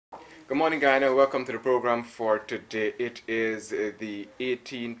Good morning, Guyana. Welcome to the program for today. It is the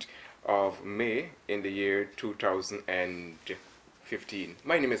 18th of May in the year 2015.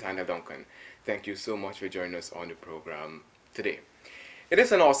 My name is Handel, Duncan. Thank you so much for joining us on the program today. It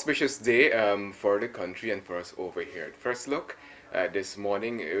is an auspicious day for the country and for us over here. At first look, this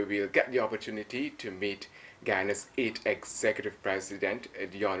morning we'll get the opportunity to meet Guyana's 8th Executive President,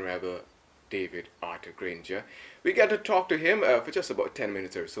 the Honorable David Arthur Granger. We got to talk to him for just about 10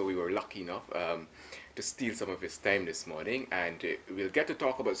 minutes or so. We were lucky enough to steal some of his time this morning, and we'll get to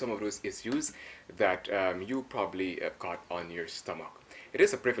talk about some of those issues that you probably caught on your stomach. It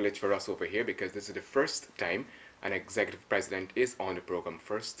is a privilege for us over here because this is the first time an executive president is on the program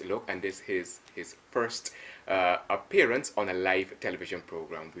First Look, and this is his first appearance on a live television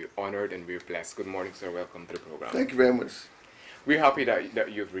program. We're honored and we're blessed. Good morning, sir. Welcome to the program. Thank you very much. We're happy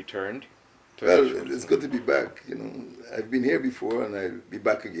that you've returned. Well, it's good to be back. You know, I've been here before and I'll be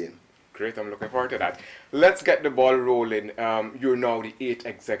back again. Great, I'm looking forward to that. Let's get the ball rolling. You're now the 8th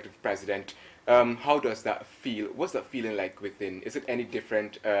executive president. How does that feel? What's that feeling like within? Is it any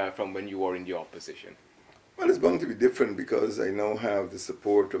different from when you were in the opposition? Well, it's bound to be different because I now have the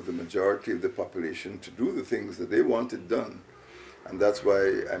support of the majority of the population to do the things that they wanted done. And that's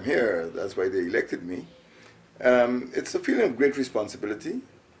why I'm here. That's why they elected me. It's a feeling of great responsibility.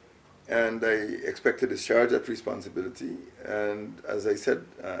 And I expect to discharge that responsibility. And as I said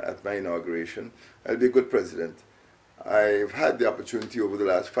at my inauguration, I'll be a good president. I've had the opportunity over the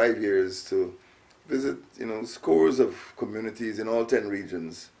last 5 years to visit, scores of communities in all 10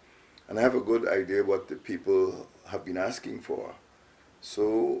 regions. And I have a good idea what the people have been asking for.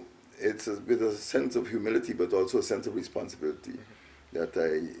 So it's with a sense of humility, but also a sense of responsibility that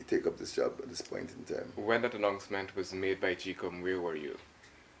I take up this job at this point in time. When that announcement was made by GCOM, where were you?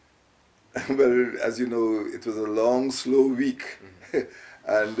 Well, as you know, it was a long, slow week,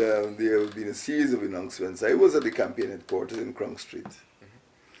 and there have been a series of announcements. I was at the campaign headquarters in Cronk Street.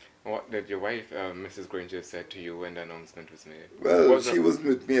 What did your wife, Mrs. Granger, said to you when the announcement was made? Well, she wasn't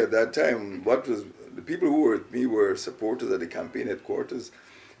with me at that time. The people who were with me were supporters at the campaign headquarters,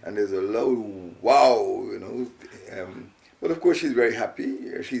 and there's a loud wow, but of course, she's very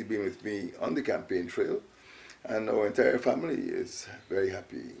happy. She's been with me on the campaign trail, and our entire family is very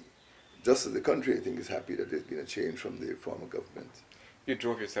happy. Just as the country, I think, is happy that there's been a change from the former government. You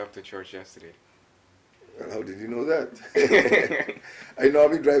drove yourself to church yesterday. Well, how did you know that? I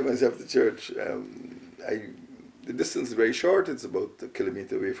normally drive myself to church. The distance is very short. It's about a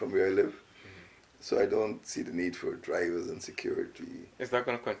kilometer away from where I live. So I don't see the need for drivers and security. Is that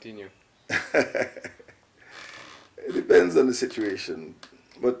going to continue? It depends on the situation.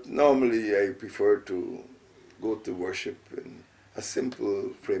 But normally I prefer to go to worship in a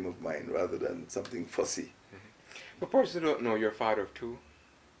simple frame of mind rather than something fussy. For persons who don't know, you're father of 2?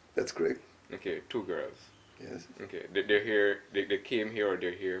 That's correct. Okay, 2 girls. Yes. Okay, they're here, they came here or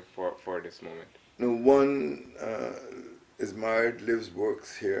they're here for this moment? No, one is married, lives,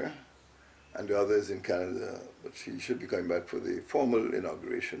 works here, and the other is in Canada, but she should be coming back for the formal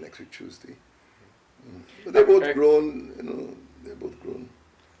inauguration next week, Tuesday. But they're both grown, they're both grown.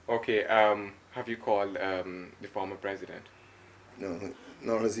 Okay, have you called the former president? No,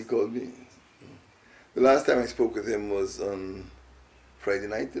 nor has he called me. The last time I spoke with him was on Friday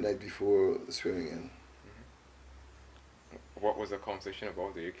night, the night before the swearing in. What was the conversation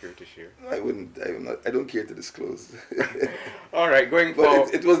about? Do you care to share? I don't care to disclose. All right, going forward.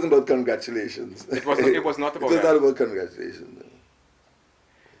 But it wasn't about congratulations. It was not about It was that. not about congratulations.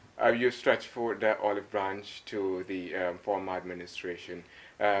 No. You stretched for the olive branch to the former administration.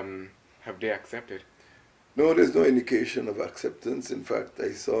 Have they accepted? No, there's no indication of acceptance. In fact,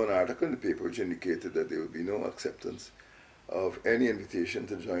 I saw an article in the paper which indicated that there would be no acceptance of any invitation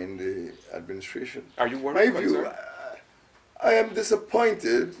to join the administration. Are you worried? My view, I am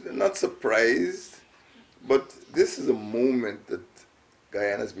disappointed, not surprised, but this is a moment that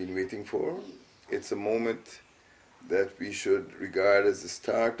Guyana has been waiting for. It's a moment that we should regard as the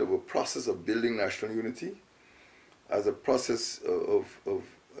start of a process of building national unity, as a process of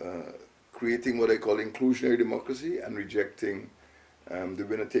creating what I call inclusionary democracy and rejecting the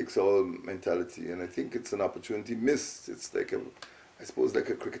winner-takes-all mentality. And I think it's an opportunity missed. It's like I suppose like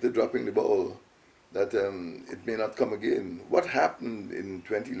a cricketer dropping the ball, that it may not come again. What happened in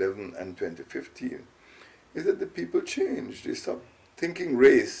 2011 and 2015 is that the people changed. They stopped thinking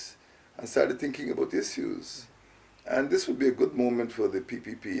race and started thinking about issues. And this would be a good moment for the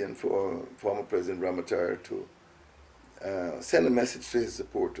PPP and for former President Ramataire to send a message to his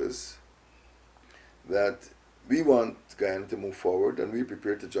supporters that we want Guyana to move forward and we're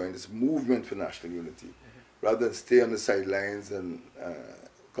prepared to join this movement for national unity, rather than stay on the sidelines and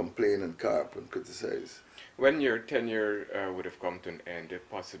complain and carp and criticize. When your tenure would have come to an end,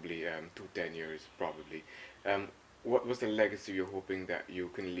 possibly to 10 years probably, what was the legacy you're hoping that you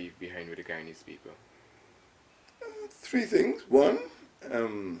can leave behind with the Guyanese people? Three things. One,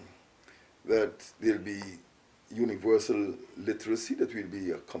 that there'll be universal literacy, that we'll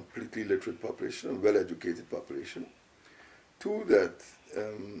be a completely literate population, a well-educated population. Two, that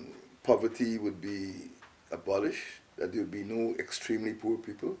poverty would be abolished, that there would be no extremely poor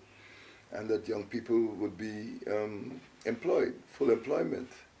people, and that young people would be employed, full employment.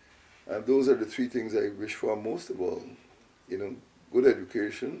 And those are the three things I wish for most of all. You know, good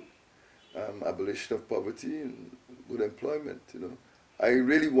education, abolition of poverty, and good employment, you know. I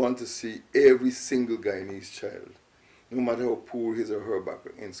really want to see every single Guyanese child, no matter how poor his or her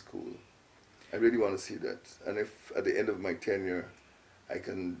background, in school. I really want to see that. And if at the end of my tenure, I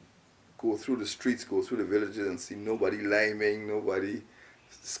can go through the streets, go through the villages and see nobody liming, nobody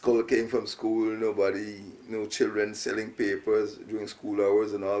skulking from school, no children selling papers during school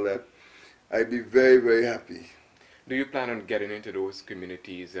hours and all that, I'd be very, very happy. Do you plan on getting into those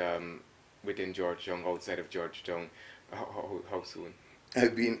communities within Georgetown, outside of Georgetown? How soon?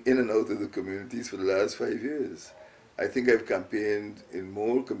 I've been in and out of the communities for the last 5 years. I think I've campaigned in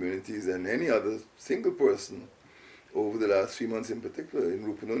more communities than any other single person over the last 3 months in particular. In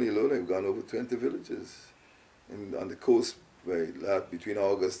Rupununi alone, I've gone over 20 villages. On the coast, between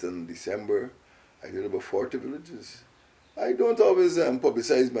August and December, I did about 40 villages. I don't always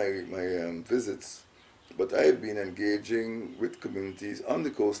publicize my visits, but I've been engaging with communities on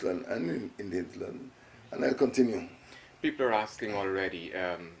the coastline and in the hinterland, and I'll continue. People are asking already,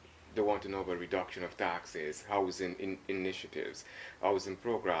 they want to know about reduction of taxes, housing initiatives, housing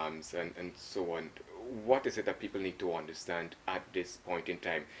programs, and so on. What is it that people need to understand at this point in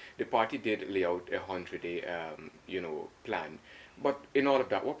time? The party did lay out a 100-day, plan, but in all of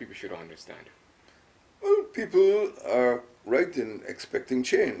that, what people should understand? Well, people are right in expecting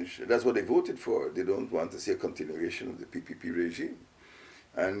change. That's what they voted for. They don't want to see a continuation of the PPP regime.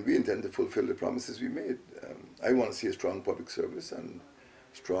 And we intend to fulfill the promises we made. I want to see a strong public service and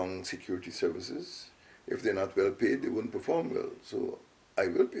strong security services. If they're not well paid, they wouldn't perform well. So I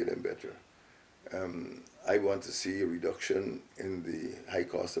will pay them better. I want to see a reduction in the high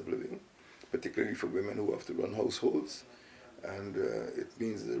cost of living, particularly for women who have to run households. And it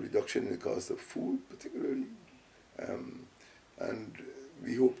means a reduction in the cost of food, particularly. And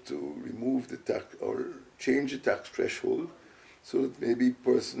we hope to remove the tax or change the tax threshold so that maybe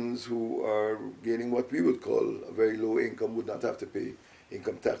persons who are gaining what we would call a very low income would not have to pay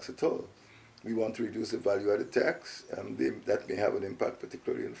income tax at all. We want to reduce the value-added tax. That may have an impact,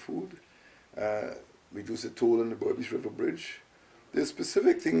 particularly on food. Reduce the toll on the Burbis River Bridge. There's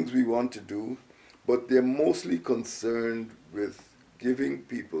specific things we want to do, but they're mostly concerned with giving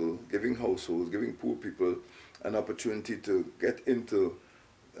people, giving households, giving poor people an opportunity to get into,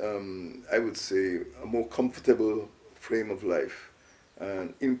 I would say, a more comfortable frame of life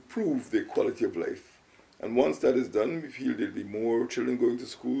and improve their quality of life. And once that is done, we feel there'll be more children going to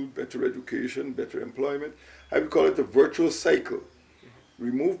school, better education, better employment. I would call it a virtuous cycle.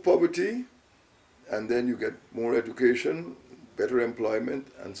 Remove poverty, and then you get more education, better employment,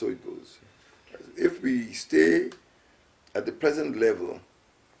 and so it goes. If we stay at the present level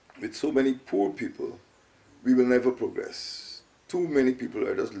with so many poor people, we will never progress. Too many people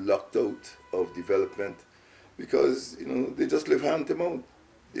are just locked out of development because, they just live hand to mouth.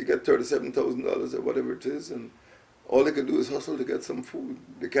 They get $37,000 or whatever it is, and all they can do is hustle to get some food.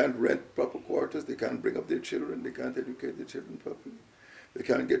 They can't rent proper quarters, they can't bring up their children, they can't educate their children properly. They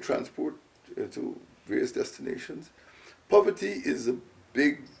can't get transport to various destinations. Poverty is a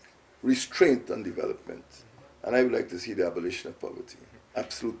big restraint on development, and I would like to see the abolition of poverty,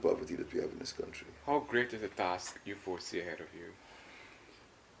 absolute poverty that we have in this country. How great is the task you foresee ahead of you?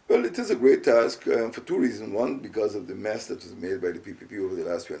 Well, it is a great task for two reasons. One, because of the mess that was made by the PPP over the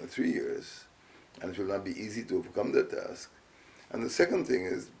last 23 years, and it will not be easy to overcome that task. And the second thing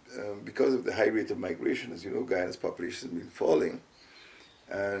is because of the high rate of migration. As you know, Guyana's population has been falling,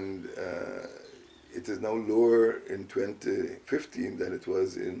 and it is now lower in 2015 than it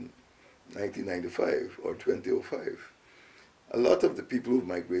was in 1995 or 2005. A lot of the people who've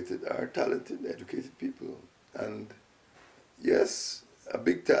migrated are talented, educated people. And yes, a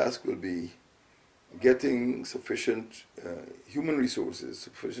big task will be getting sufficient human resources,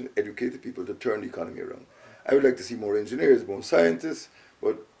 sufficient educated people to turn the economy around. I would like to see more engineers, more scientists,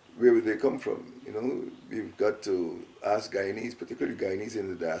 but where would they come from? We've got to ask Guyanese, particularly Guyanese in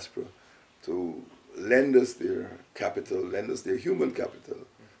the diaspora, to lend us their capital, lend us their human capital,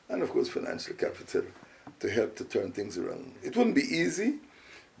 and of course financial capital to help to turn things around. It wouldn't be easy,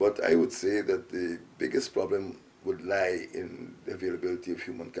 But I would say that the biggest problem would lie in the availability of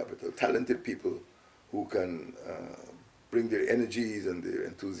human capital, talented people who can bring their energies and their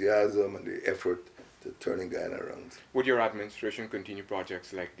enthusiasm and their effort to turning Guyana around. Would your administration continue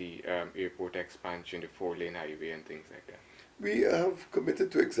projects like the airport expansion, the 4-lane highway, and things like that? We have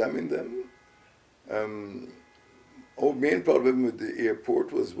committed to examine them. Our main problem with the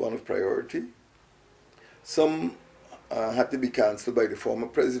airport was one of priority. Some had to be cancelled by the former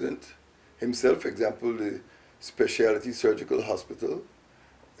president himself. For example, the Specialty Surgical Hospital.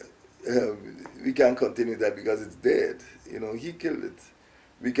 We can't continue that because it's dead. You know, he killed it.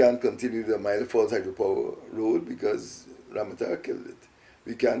 We can't continue the Mile Falls Hydropower Road because Ramatar killed it.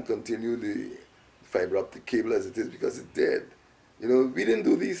 We can't continue the fiber optic cable as it is because it's dead. You know, we didn't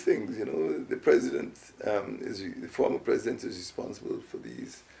do these things. You know, the president, the former president is responsible for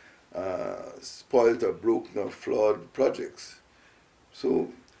these spoiled or broken or flawed projects. So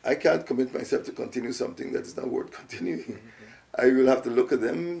I can't commit myself to continue something that is not worth continuing. I will have to look at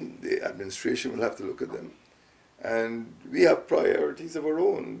them, the administration will have to look at them. And we have priorities of our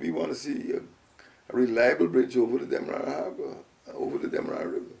own. We want to see a reliable bridge over the Demerara Harbor, over the Demerara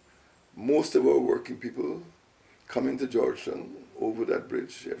River. Most of our working people come into Georgetown over that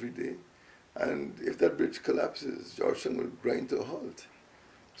bridge every day. And if that bridge collapses, Georgetown will grind to a halt.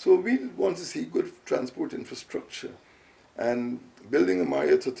 So we want to see good transport infrastructure. And building a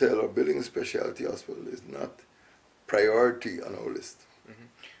Marriott Hotel or building a specialty hospital is not priority on our list.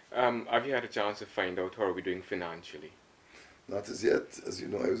 Have you had a chance to find out how are we doing financially? Not as yet. As you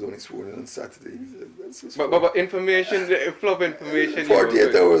know, I was only sworn in on Saturday. But information, the flow of information...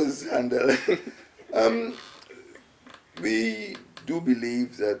 48 hours, Handel. We do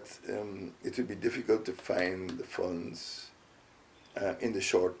believe that it will be difficult to find the funds in the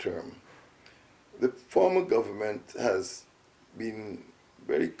short term. The former government has been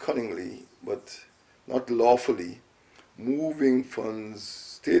very cunningly, but not lawfully, moving funds,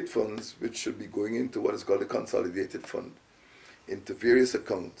 state funds, which should be going into what is called a consolidated fund, into various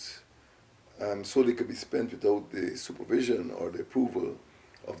accounts, so they could be spent without the supervision or the approval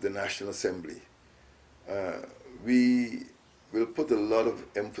of the National Assembly. We will put a lot of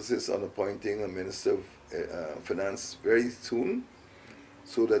emphasis on appointing a Minister of Finance very soon,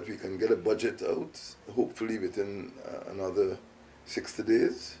 so that we can get a budget out, hopefully within another 60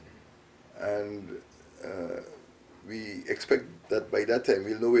 days. And we expect that by that time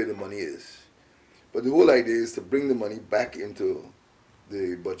we'll know where the money is. But the whole idea is to bring the money back into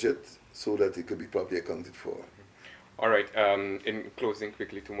the budget so that it could be properly accounted for. All right, in closing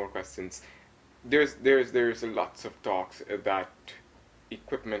quickly, 2 more questions. There's lots of talks that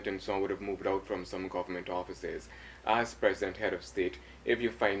equipment and so on would have moved out from some government offices. As President, Head of State, if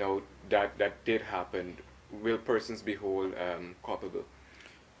you find out that that did happen, will persons be held culpable?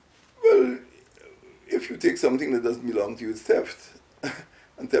 Well, if you take something that doesn't belong to you, it's theft.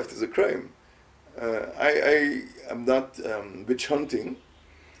 And theft is a crime. I am not witch hunting,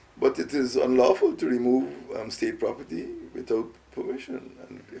 but it is unlawful to remove state property without permission.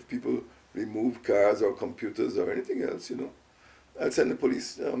 And if people remove cars or computers or anything else, you know, I'll send the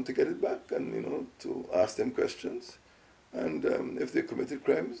police to get it back and, you know, to ask them questions. And if they committed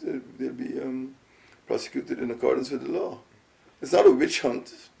crimes, they'll be prosecuted in accordance with the law. It's not a witch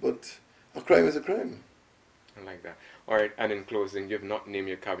hunt, but a crime is a crime. I like that. All right, and in closing, you have not named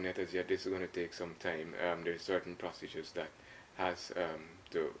your cabinet as yet. This is going to take some time. There's certain procedures that has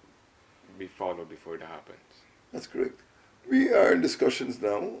to be followed before that happens. That's correct. We are in discussions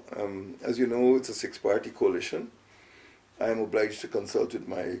now. As you know, it's a 6-party coalition. I am obliged to consult with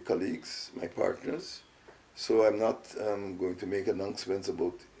my colleagues, my partners. So I'm not going to make announcements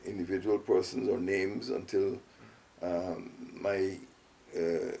about individual persons or names until my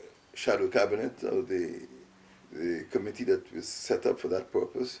shadow cabinet or the committee that was set up for that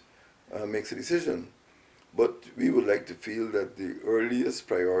purpose makes a decision. But we would like to feel that the earliest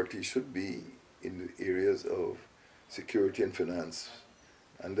priority should be in the areas of security and finance,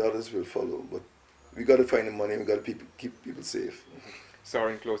 and the others will follow. But we got to find the money, we got to keep people safe. So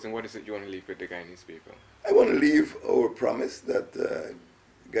in closing, what is it you want to leave with the Guyanese people? I want to leave our promise that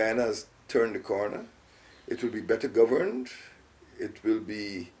Guyana has turned the corner. It will be better governed. It will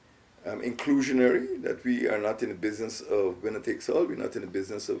be inclusionary, that we are not in the business of winner takes all. We're not in the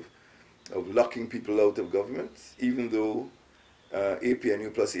business of locking people out of government, even though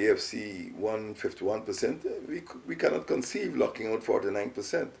APNU plus AFC won 51%, we cannot conceive locking out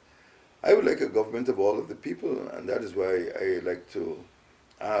 49%. I would like a government of all of the people, and that is why I like to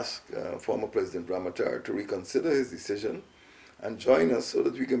ask former President Ramatar to reconsider his decision and join us so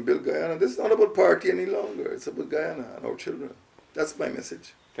that we can build Guyana. This is not about party any longer. It's about Guyana and our children. That's my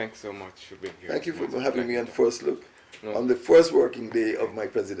message. Thanks so much for being here. Thank you It's for a having me on pleasure. First Look, No. on the first working day of my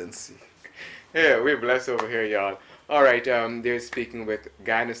presidency. Yeah, we're blessed over here, y'all. All right, they're speaking with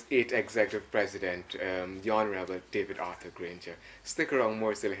Guyana's 8th Executive President, the Honorable David Arthur Granger. Stick around,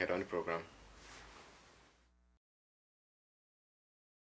 more still ahead on the program.